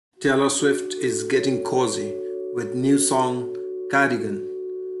Taylor Swift is getting cozy with new song Cardigan.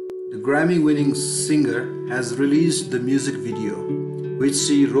 The Grammy-winning singer has released the music video, which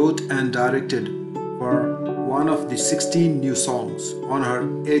she wrote and directed for one of the 16 new songs on her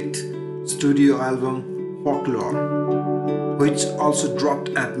 8th studio album Folklore, which also dropped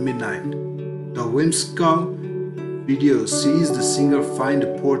at midnight. The whimsical video sees the singer find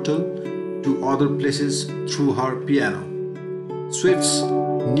a portal to other places through her piano. Swift's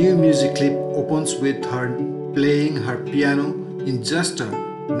new music clip opens with her playing her piano in just a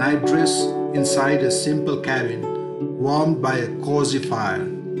nightdress inside a simple cabin warmed by a cozy fire.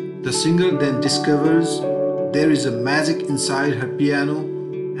 The singer then discovers there is a magic inside her piano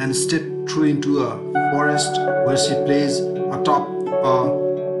and steps through into a forest where she plays atop a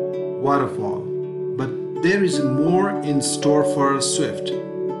waterfall. But there is more in store for Swift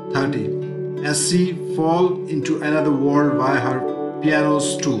 30 as she falls into another world via her piano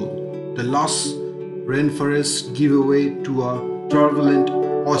stool. The lost rainforest give way to a turbulent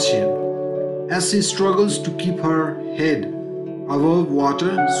ocean. As she struggles to keep her head above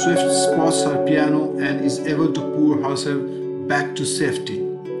water, Swift spots her piano and is able to pull herself back to safety.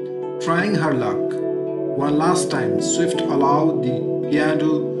 Trying her luck one last time, Swift allowed the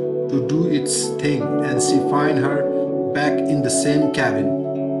piano to do its thing and she finds her back in the same cabin,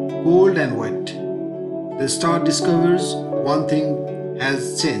 cold and wet. The star discovers one thing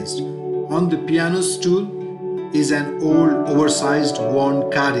has changed. On the piano stool is an old oversized worn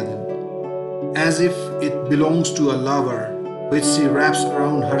cardigan, as if it belongs to a lover, which she wraps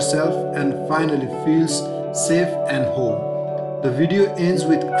around herself and finally feels safe and home. The video ends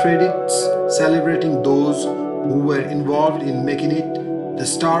with credits celebrating those who were involved in making it. The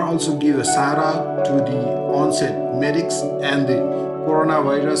star also gives a shout out to the on-set medics and the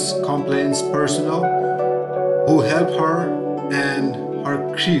coronavirus compliance personnel who helped her and her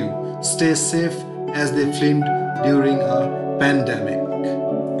crew stay safe as they filmed during a pandemic.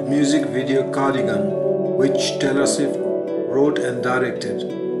 The music video Cardigan, which Taylor Swift wrote and directed,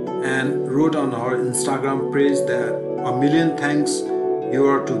 and wrote on her Instagram page that "A million thanks you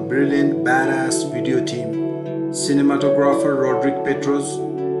are to brilliant badass video team, cinematographer Roderick Petros,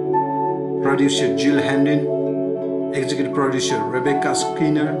 producer Jill Hendon, executive producer Rebecca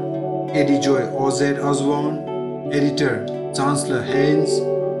Skinner, Eddie Joy Oz Osborne, editor Chancellor Haynes,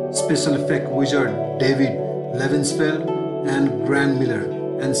 special effect wizard David Levensfeld and Grant Miller,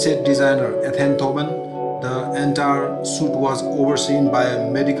 and set designer Ethan Tobin. The entire shoot was overseen by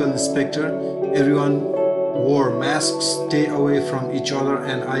a medical inspector. Everyone wore masks, stay away from each other,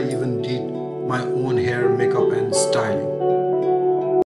 and I even did my own hair, makeup and styling.